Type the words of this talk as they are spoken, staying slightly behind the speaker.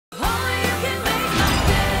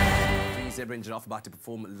Zebra and Giraffe about to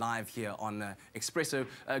perform live here on Expresso.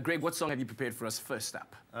 Greg, what song have you prepared for us first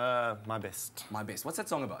up? My Best. My Best. What's that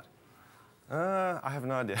song about? I have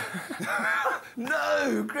no idea.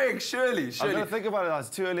 No, Greg, surely. I've got to think about it. It's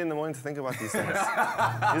too early in the morning to think about these things.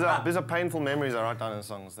 These are painful memories I write down in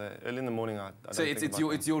songs. Early in the morning, I don't so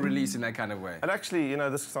it's your release in that kind of way. And actually, you know,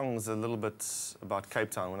 this song is a little bit about Cape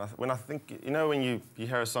Town. When I think, you know, when you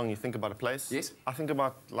hear a song, you think about a place. Yes. I think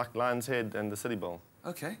about like Lion's Head and the City Bowl.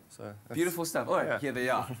 Okay. So beautiful stuff. All right, yeah. Here they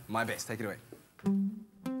are. My Best. Take it away.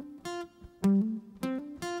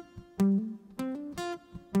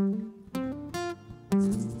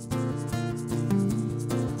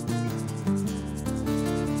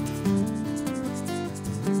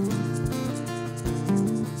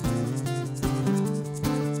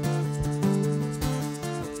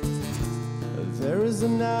 There is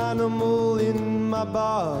an animal in my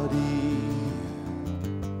body.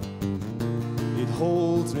 It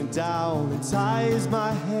holds me down and ties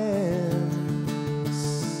my hands.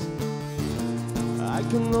 I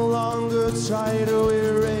can no longer try to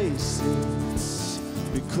erase it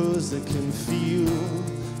because I can feel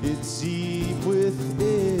it deep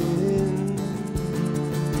within.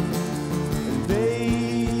 And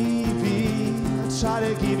baby, I try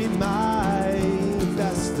to give it my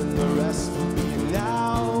best, and the rest will be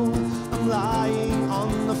now. I'm lying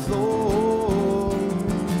on the floor.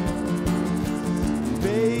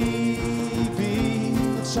 Baby,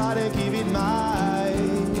 I try to give it my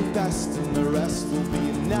best, and the rest will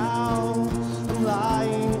be now. I'm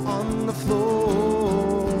lying on the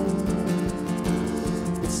floor.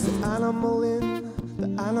 It's the animal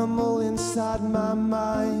inside my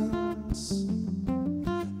mind.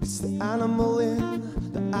 It's the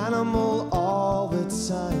animal all the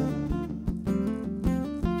time.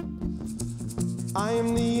 I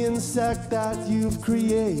am the insect that you've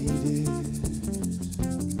created.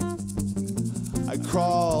 I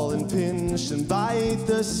crawl and pinch and bite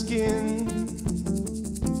the skin.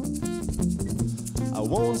 I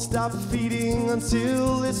won't stop feeding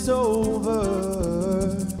until it's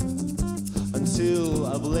over, until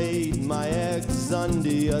I've laid my eggs under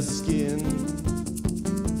your skin.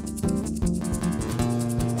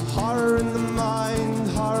 Horror in the mind,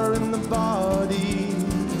 horror in the body,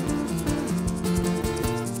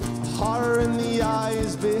 horror in the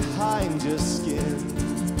eyes behind your skin.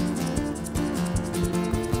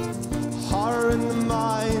 Horror in the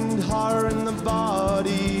mind, horror in the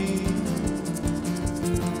body.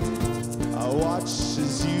 I watch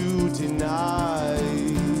as you deny.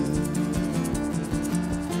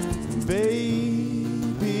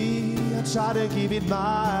 Baby, I try to give it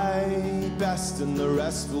my best, and the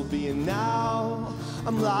rest will be now.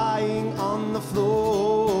 I'm lying on the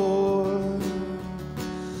floor.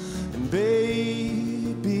 And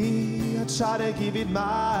baby, I try to give it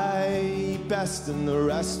my best, and the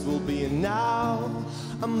rest will be now.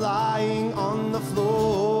 I'm lying on the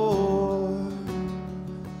floor.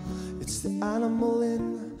 It's the animal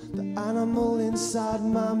inside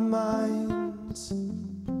my mind.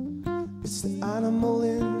 It's the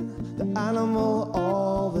animal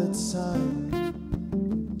all the time.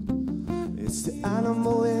 It's the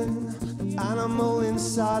animal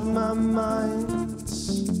inside my mind.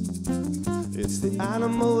 It's the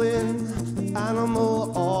animal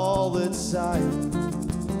all the time.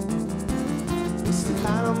 It's the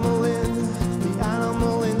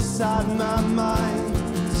animal inside my mind.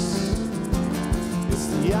 It's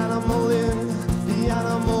the animal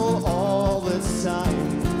all the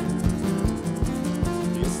time.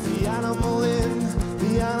 It's the animal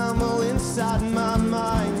inside my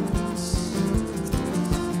mind.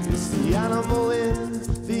 It's the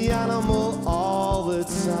animal all the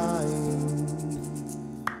time.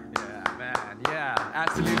 Yeah, man, yeah,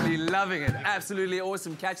 absolutely loving it. Absolutely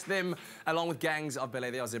awesome. Catch them along with gangs of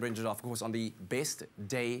Ballet. They are Zebra and Giraffe, of course, on the Best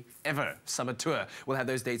Day Ever Summer Tour. We'll have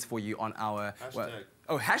those dates for you on our...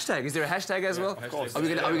 Oh, hashtag. Is there a hashtag as well? Of course. Are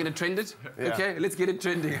we gonna trend it? Yeah. Okay, let's get it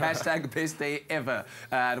trending. Hashtag Best Day Ever.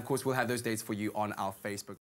 And of course, we'll have those dates for you on our Facebook.